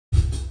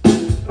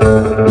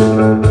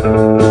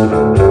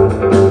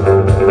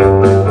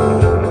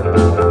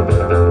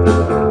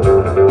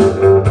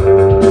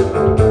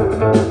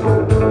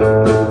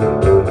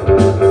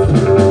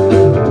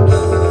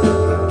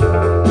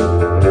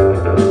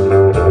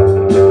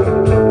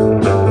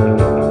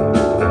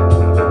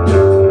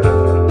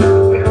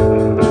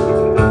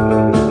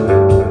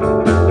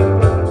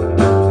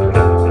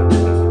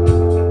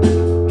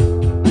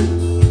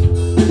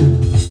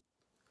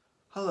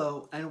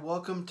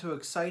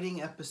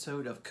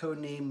episode of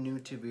Codename New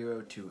to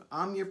Vero 2.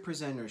 I'm your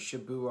presenter,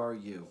 Shabu Are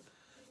You.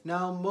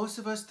 Now, most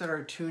of us that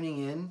are tuning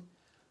in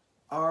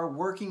are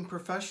working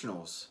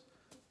professionals.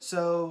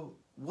 So,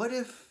 what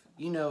if,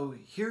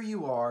 here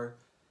you are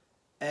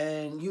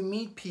and you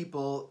meet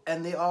people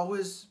and they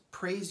always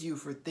praise you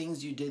for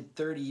things you did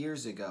 30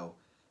 years ago.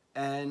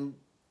 And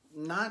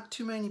not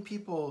too many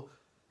people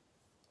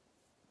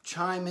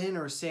chime in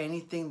or say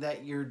anything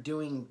that you're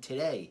doing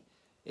today.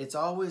 It's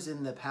always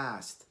in the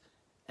past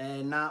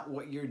and not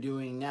what you're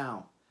doing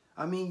now.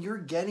 I mean, you're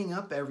getting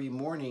up every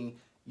morning,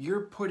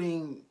 you're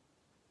putting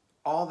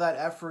all that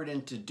effort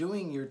into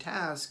doing your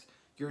task,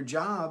 your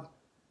job,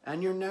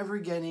 and you're never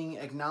getting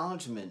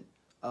acknowledgement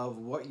of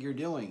what you're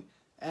doing.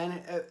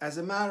 And as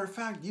a matter of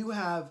fact, you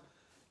have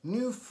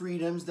new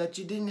freedoms that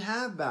you didn't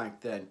have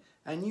back then.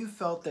 And you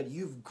felt that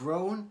you've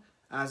grown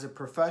as a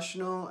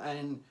professional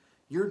and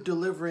you're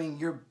delivering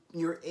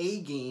your A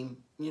game,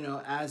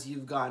 as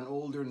you've gotten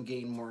older and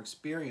gained more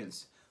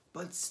experience.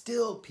 But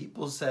still,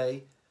 people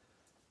say,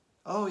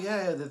 oh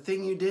yeah, the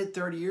thing you did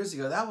 30 years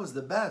ago, that was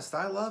the best.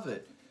 I love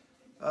it.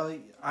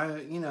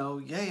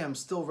 I'm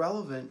still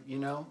relevant,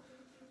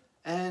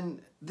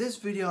 And this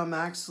video, I'm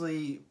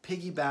actually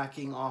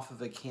piggybacking off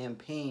of a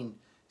campaign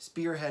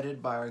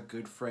spearheaded by our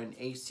good friend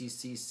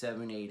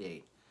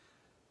ACC788.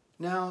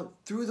 Now,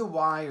 through the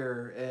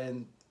wire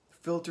and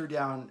filter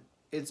down,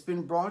 it's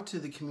been brought to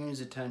the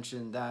community's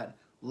attention that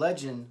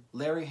legend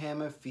Larry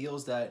Hama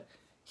feels that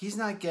he's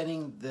not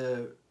getting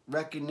the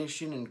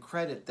recognition and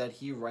credit that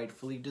he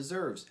rightfully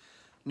deserves.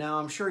 Now,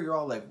 I'm sure you're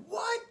all like,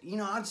 what?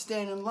 I'd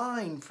stand in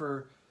line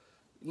for,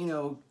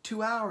 2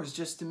 hours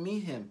just to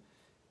meet him.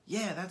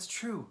 Yeah, that's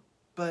true.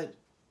 But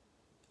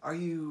are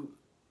you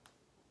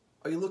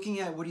looking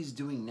at what he's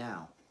doing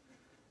now?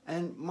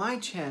 And my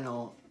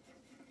channel,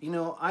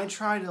 I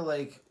try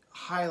to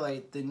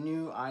highlight the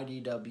new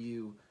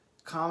IDW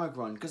comic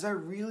run because I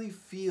really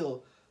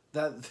feel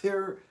that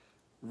they're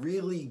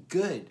really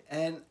good.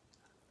 And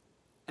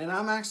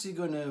I'm actually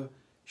going to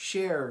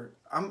share,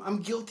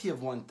 I'm guilty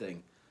of one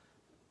thing.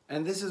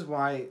 And this is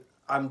why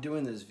I'm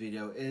doing this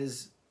video,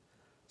 is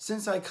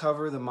since I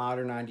cover the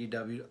Modern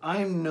IDW,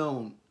 I'm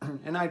known,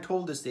 and I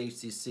told this to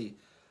HCC,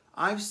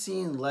 I've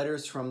seen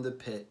letters from the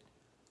pit,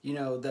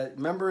 that,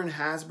 remember in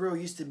Hasbro,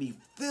 it used to be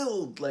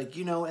filled,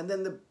 and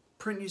then the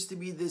print used to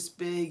be this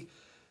big,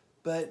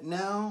 but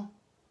now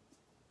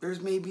there's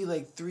maybe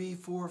 3,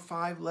 4,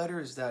 5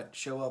 letters that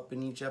show up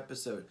in each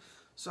episode.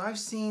 So I've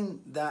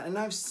seen that, and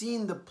I've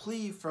seen the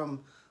plea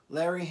from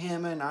Larry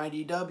Hama and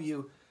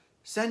IDW,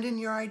 send in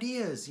your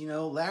ideas,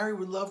 Larry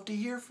would love to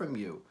hear from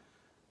you.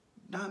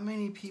 Not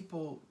many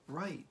people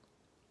write.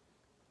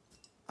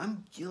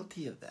 I'm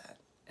guilty of that.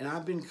 And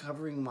I've been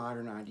covering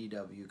Modern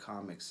IDW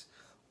comics.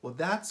 Well,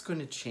 that's going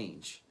to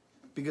change.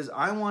 Because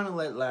I want to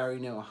let Larry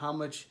know how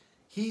much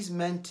he's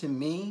meant to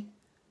me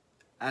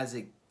as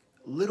a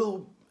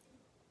little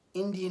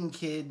Indian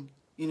kid,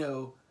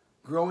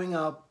 growing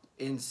up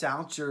in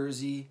South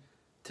Jersey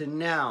to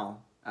now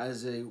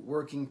as a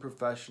working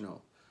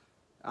professional.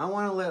 I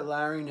want to let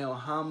Larry know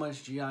how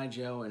much G.I.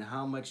 Joe and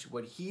how much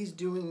what he's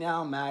doing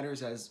now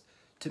matters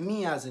to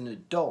me as an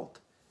adult,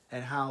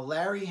 and how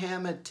Larry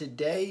Hama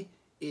today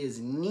is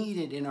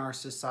needed in our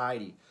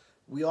society.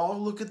 We all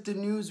look at the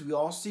news, we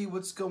all see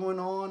what's going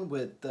on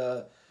with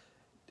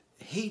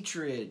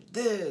hatred,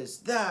 this,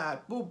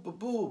 that, boop, boop,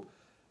 boop.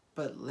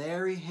 But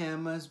Larry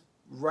Hama's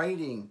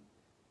writing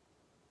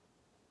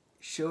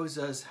shows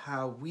us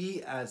how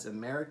we as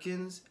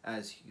Americans,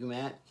 as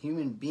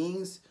human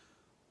beings,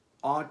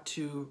 ought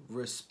to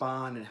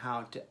respond and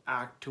how to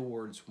act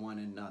towards one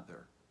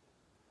another.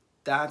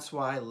 That's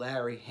why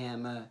Larry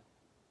Hama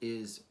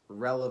is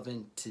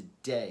relevant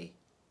today.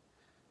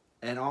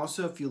 And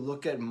also, if you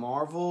look at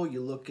Marvel,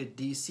 you look at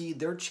DC,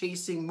 they're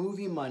chasing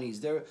movie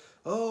monies. They're,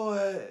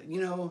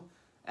 Endgame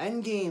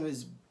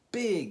is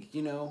big,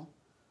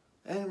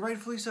 and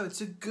rightfully so.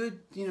 It's a good,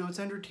 it's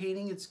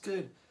entertaining, it's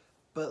good.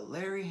 But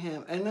Larry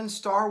Hama, and then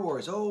Star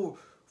Wars,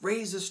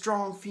 raise a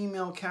strong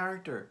female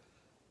character.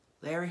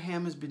 Larry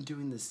Hama's been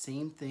doing the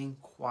same thing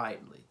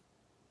quietly.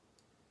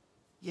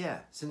 Yeah,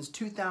 since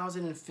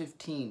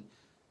 2015,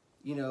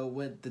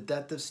 with the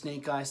Death of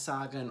Snake Eye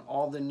saga and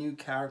all the new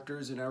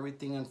characters and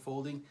everything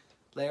unfolding,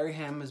 Larry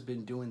Hama's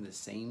been doing the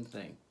same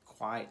thing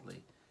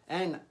quietly.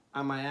 And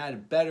I might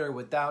add, better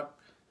without,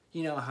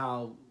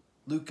 how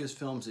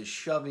Lucasfilms is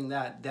shoving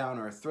that down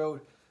our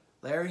throat.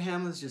 Larry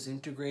Hama's just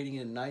integrating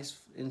it nice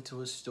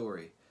into a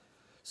story.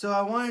 So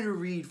I wanted to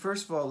read,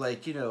 first of all, I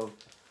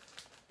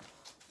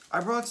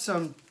brought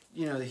some,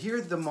 here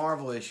are the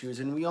Marvel issues,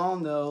 and we all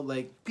know,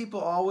 people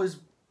always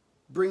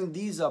bring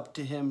these up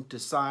to him to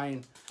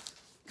sign.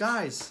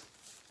 Guys,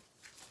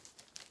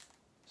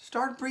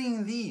 start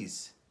bringing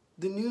these,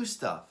 the new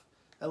stuff,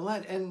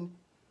 and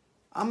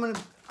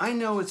I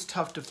know it's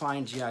tough to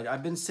find G.I.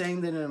 I've been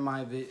saying that in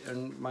my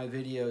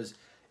videos.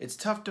 It's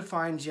tough to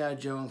find G.I.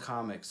 Joe in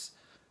comics,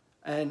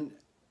 and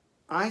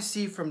I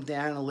see from the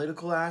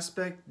analytical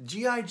aspect,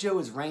 G.I. Joe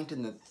is ranked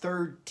in the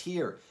 3rd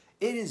tier.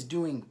 It is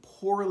doing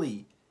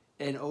poorly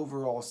in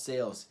overall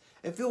sales.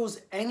 If it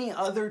was any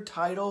other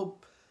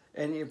title,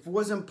 and if it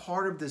wasn't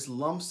part of this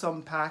lump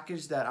sum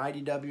package that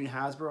IDW and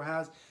Hasbro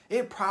has,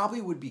 it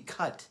probably would be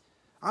cut.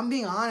 I'm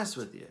being honest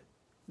with you.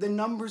 The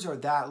numbers are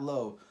that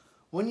low.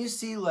 When you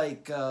see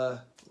like,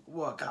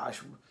 well,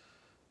 gosh,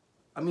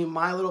 I mean,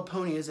 My Little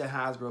Pony is a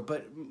Hasbro,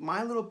 but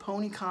My Little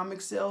Pony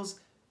comic sales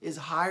is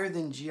higher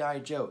than G.I.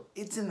 Joe.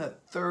 It's in the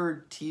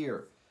 3rd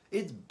tier.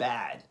 It's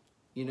bad,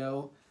 you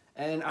know?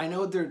 And I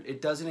know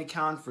it doesn't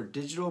account for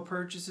digital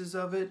purchases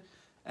of it,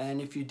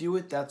 and if you do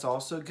it, that's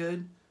also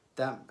good.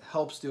 That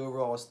helps the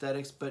overall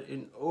aesthetics, but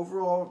in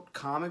overall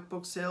comic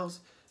book sales,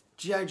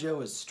 G.I.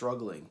 Joe is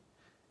struggling.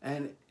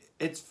 And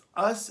it's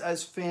us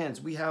as fans.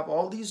 We have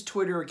all these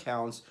Twitter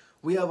accounts.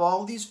 We have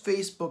all these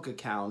Facebook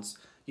accounts.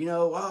 You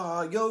know,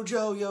 oh, Yo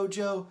Joe, Yo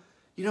Joe.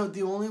 You know,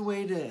 the only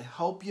way to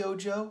help Yo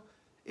Joe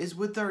is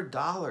with our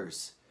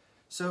dollars.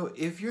 So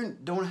if you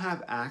don't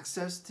have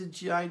access to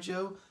G.I.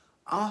 Joe,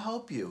 I'll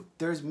help you.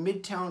 There's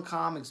Midtown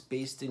Comics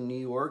based in New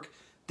York.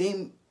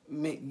 They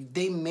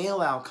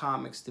mail out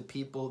comics to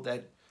people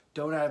that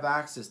don't have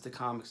access to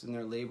comics in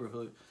their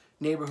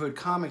neighborhood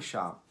comic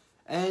shop.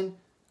 And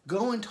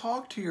go and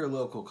talk to your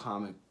local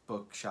comic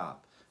book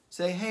shop.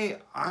 Say, hey,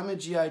 I'm a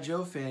G.I.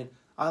 Joe fan.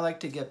 I like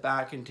to get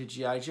back into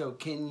G.I. Joe.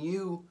 Can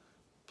you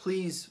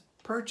please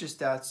purchase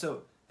that?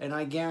 And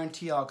I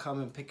guarantee I'll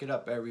come and pick it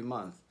up every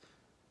month.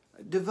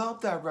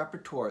 Develop that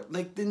repertoire.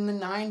 Like in the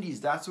 90s,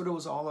 that's what it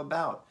was all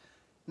about.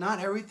 Not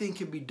everything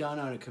can be done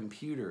on a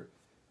computer.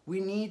 We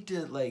need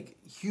to like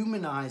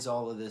humanize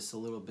all of this a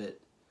little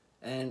bit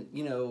and,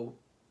 you know,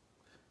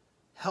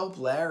 help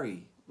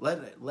Larry.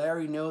 Let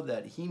Larry know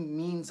that he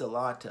means a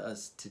lot to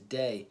us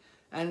today.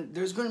 And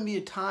there's going to be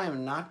a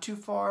time not too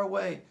far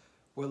away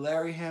where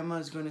Larry Hama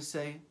is going to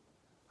say,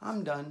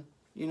 I'm done,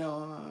 you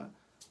know,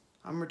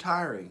 I'm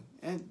retiring.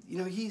 And, you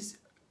know, he's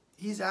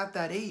at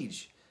that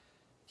age.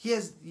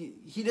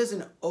 He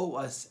doesn't owe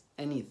us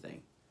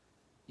anything,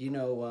 you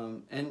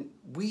know, and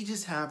we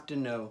just have to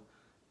know,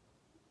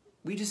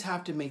 we just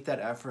have to make that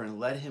effort and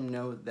let him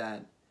know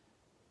that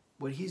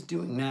what he's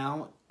doing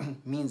now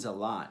means a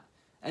lot.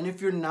 And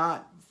if you're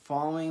not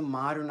following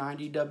Modern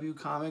IDW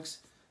comics,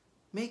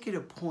 make it a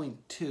point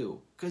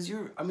too. Because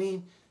I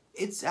mean,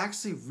 it's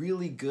actually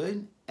really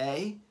good,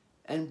 A,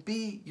 and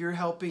B, you're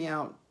helping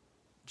out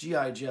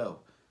G.I. Joe.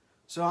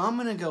 So I'm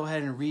going to go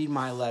ahead and read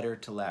my letter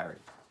to Larry.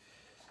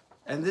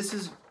 And this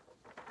is,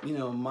 you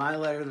know, my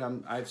letter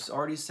that I've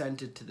already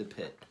sent it to the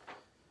pit.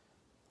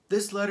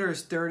 This letter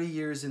is 30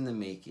 years in the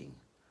making.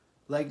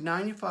 Like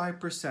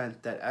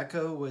 95% that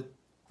echo with...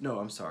 No,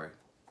 I'm sorry.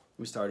 Let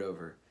me start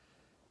over.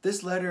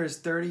 This letter is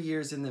 30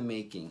 years in the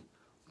making.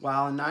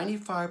 While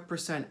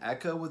 95%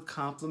 echo with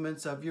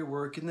compliments of your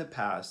work in the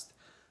past,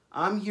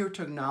 I'm here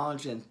to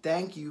acknowledge and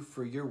thank you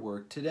for your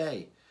work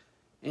today.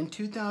 In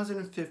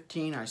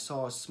 2015, I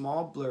saw a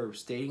small blurb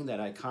stating that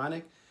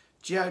iconic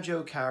G.I.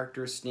 Joe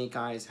character Snake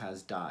Eyes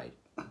has died.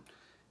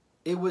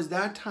 It was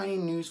that tiny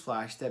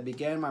newsflash that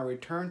began my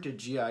return to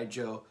G.I.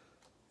 Joe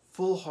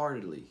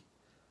full-heartedly.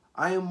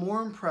 I am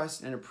more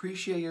impressed and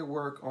appreciate your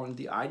work on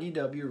the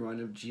IDW run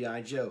of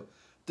G.I. Joe.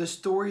 The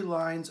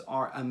storylines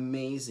are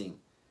amazing,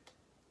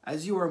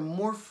 as you are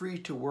more free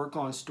to work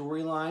on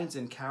storylines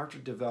and character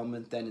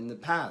development than in the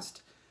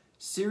past.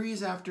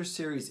 Series after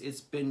series,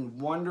 it's been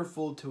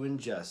wonderful to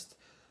ingest.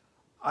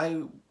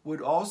 I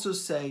would also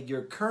say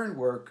your current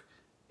work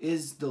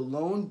is the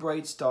lone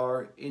bright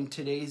star in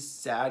today's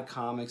sad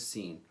comic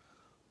scene.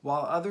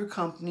 While other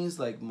companies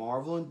like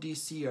Marvel and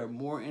DC are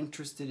more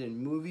interested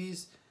in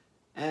movies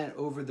and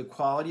over the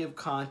quality of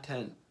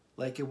content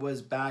like it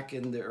was back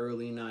in the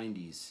early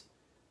 90s.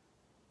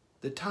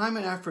 The time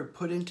and effort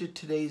put into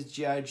today's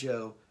G.I.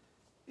 Joe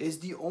is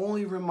the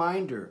only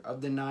reminder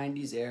of the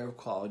 90s era of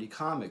quality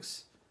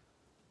comics.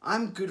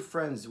 I'm good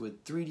friends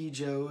with 3D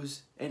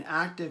Joes and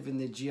active in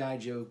the G.I.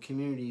 Joe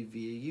community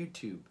via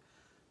YouTube.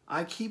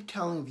 I keep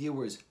telling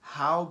viewers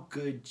how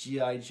good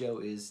G.I. Joe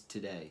is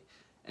today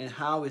and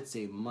how it's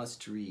a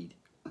must-read.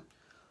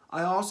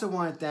 I also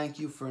want to thank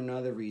you for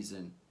another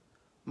reason.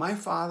 My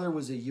father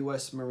was a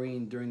U.S.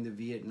 Marine during the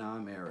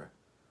Vietnam era.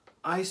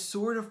 I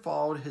sort of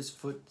followed his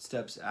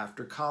footsteps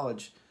after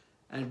college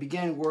and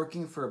began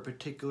working for a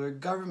particular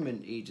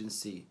government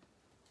agency.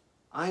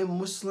 I am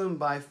Muslim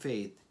by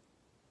faith,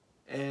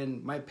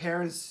 and my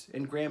parents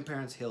and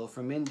grandparents hail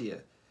from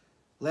India.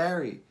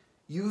 Larry,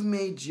 you've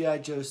made G.I.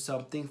 Joe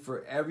something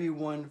for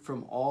everyone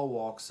from all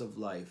walks of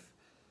life.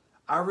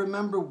 I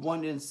remember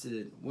one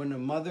incident when a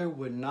mother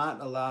would not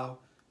allow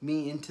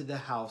me into the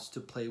house to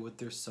play with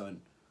their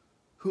son,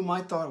 whom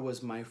I thought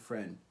was my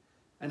friend.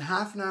 And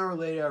half an hour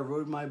later, I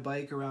rode my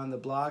bike around the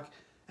block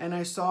and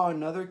I saw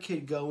another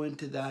kid go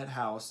into that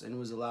house and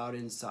was allowed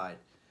inside.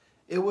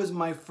 It was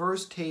my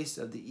first taste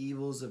of the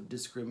evils of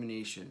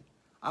discrimination.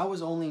 I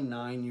was only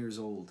 9 years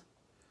old.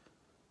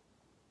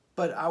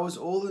 But I was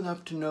old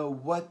enough to know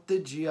what the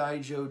G.I.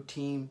 Joe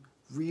team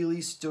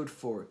really stood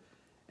for,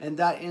 and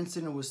that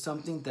incident was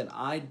something that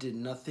I did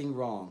nothing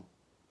wrong.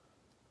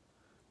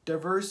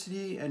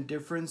 Diversity and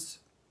difference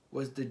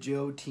was the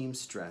Joe team's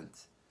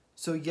strength.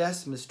 So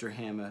yes, Mr.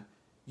 Hama,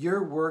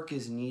 Your work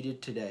is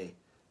needed today.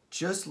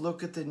 Just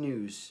look at the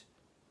news.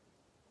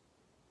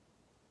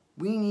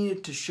 We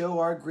needed to show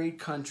our great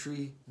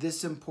country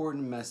this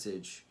important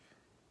message.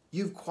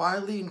 You've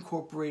quietly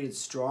incorporated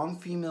strong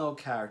female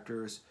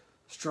characters,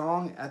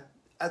 strong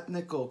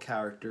ethnical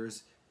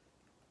characters,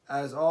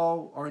 as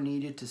all are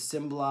needed to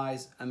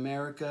symbolize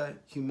America,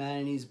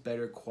 humanity's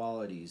better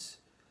qualities.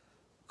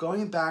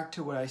 Going back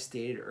to what I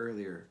stated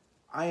earlier,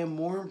 I am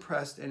more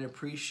impressed and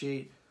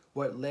appreciate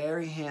what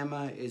Larry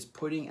Hama is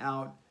putting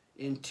out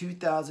in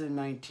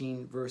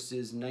 2019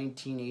 versus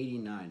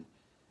 1989.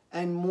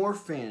 And more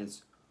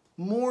fans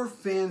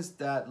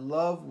that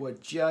love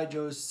what G.I.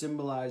 Joe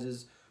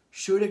symbolizes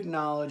should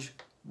acknowledge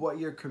what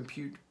you're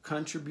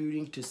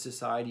contributing to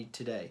society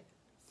today.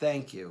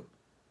 Thank you.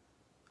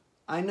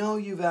 I know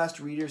you've asked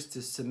readers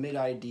to submit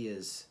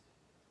ideas.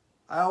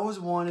 I always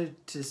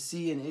wanted to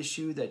see an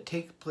issue that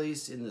takes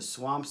place in the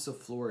swamps of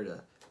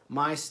Florida,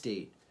 my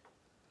state.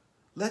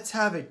 Let's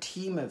have a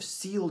team of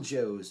Seal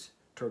Joes,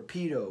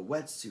 Torpedo,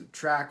 Wetsuit,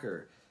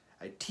 Tracker,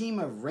 a team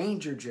of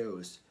Ranger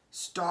Joes,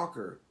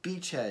 Stalker,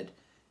 Beachhead,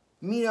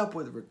 meet up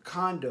with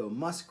Recondo,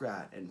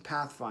 Muskrat, and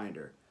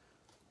Pathfinder.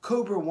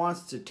 Cobra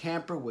wants to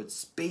tamper with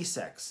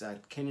SpaceX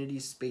at Kennedy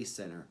Space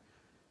Center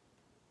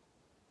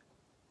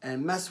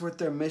and mess with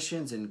their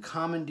missions and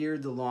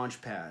commandeered the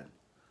launch pad.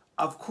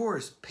 Of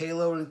course,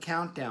 Payload and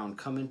Countdown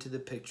come into the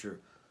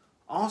picture.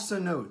 Also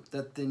note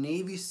that the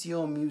Navy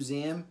SEAL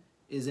Museum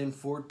is in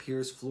Fort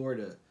Pierce,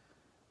 Florida.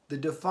 The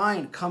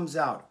Defiant comes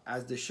out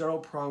as the shuttle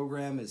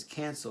program is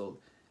canceled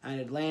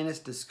and Atlantis,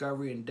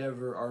 Discovery, and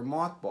Endeavour are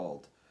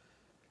mothballed.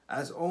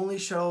 As only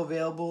shuttle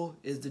available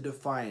is the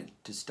Defiant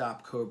to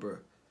stop Cobra.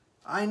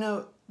 I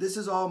know this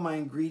is all my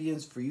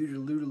ingredients for you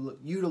to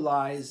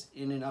utilize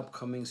in an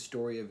upcoming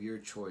story of your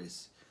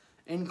choice.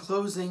 In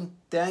closing,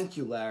 thank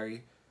you,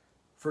 Larry,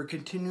 for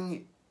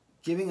continuing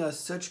giving us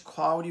such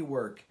quality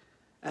work.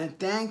 And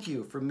thank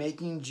you for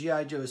making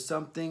G.I. Joe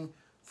something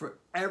for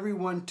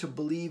everyone to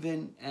believe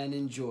in and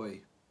enjoy.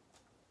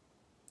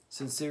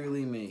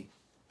 Sincerely me.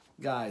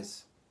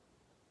 Guys,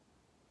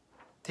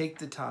 take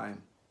the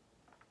time.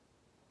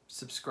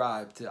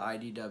 Subscribe to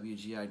IDW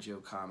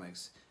GIJoe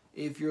Comics.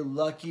 If you're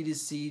lucky to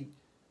see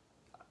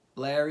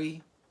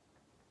Larry,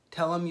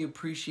 tell him you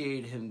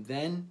appreciate him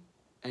then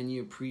and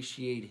you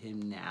appreciate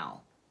him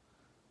now.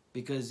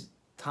 Because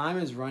time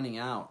is running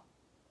out.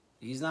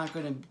 He's not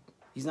gonna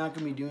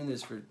be doing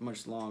this for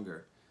much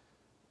longer.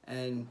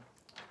 And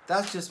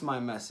that's just my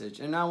message.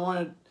 And I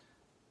want to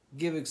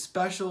give a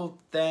special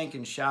thank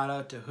and shout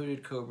out to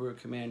Hooded Cobra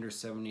Commander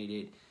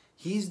 788.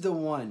 He's the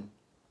one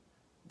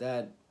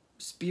that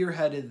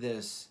spearheaded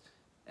this.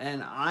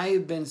 And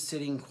I've been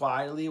sitting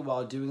quietly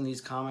while doing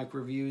these comic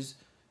reviews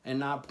and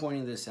not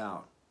pointing this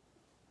out.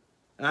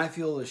 And I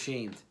feel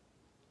ashamed.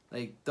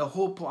 Like, the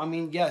whole point, I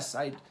mean, yes,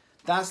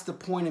 that's the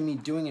point of me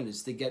doing it,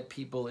 is to get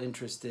people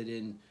interested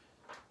in,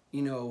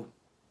 you know,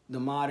 the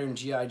modern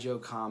G.I. Joe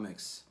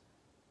comics.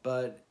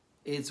 But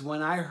it's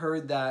when I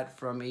heard that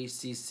from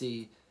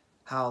ACC,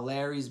 how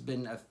Larry's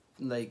been,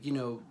 like, you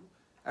know,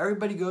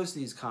 everybody goes to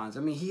these cons. I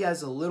mean, he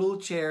has a little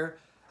chair,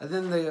 and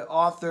then the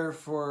author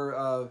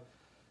for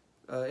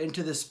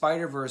Into the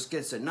Spider-Verse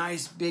gets a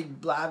nice,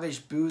 big, lavish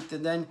booth,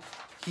 and then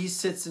he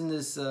sits in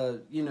this,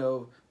 you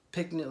know,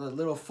 picnic,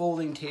 little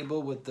folding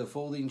table with the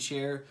folding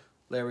chair,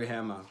 Larry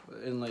Hama,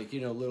 in, like, you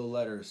know, little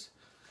letters.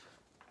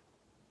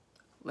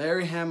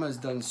 Larry Hama has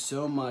done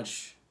so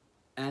much,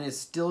 and is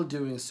still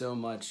doing so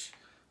much,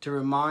 to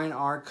remind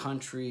our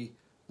country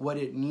what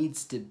it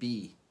needs to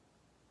be.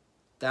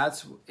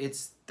 That's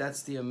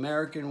the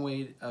American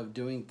way of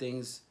doing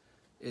things,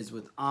 is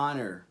with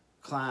honor,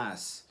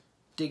 class,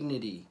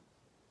 dignity.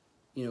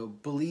 You know,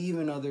 believe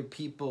in other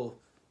people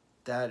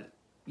that,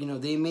 you know,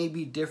 they may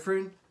be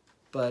different,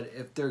 but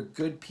if they're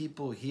good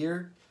people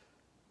here,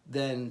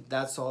 then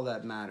that's all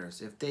that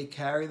matters. If they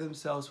carry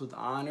themselves with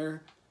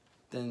honor,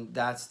 then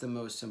that's the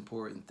most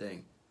important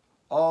thing.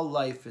 All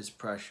life is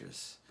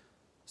precious.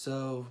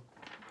 So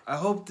I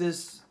hope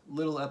this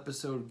little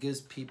episode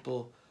gives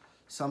people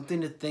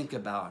something to think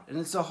about. And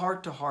it's a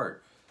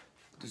heart-to-heart.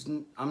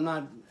 I'm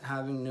not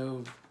having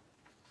no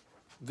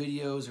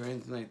videos or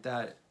anything like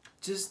that.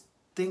 Just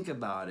think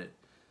about it.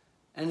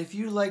 And if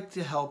you'd like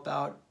to help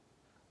out,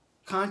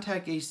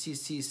 contact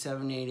ACC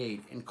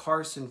 788 and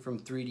Carson from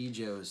 3D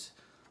Joes.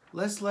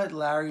 Let's let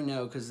Larry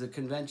know, because the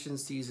convention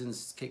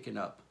season's kicking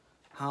up,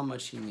 how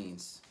much he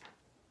means.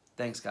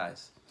 Thanks,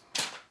 guys.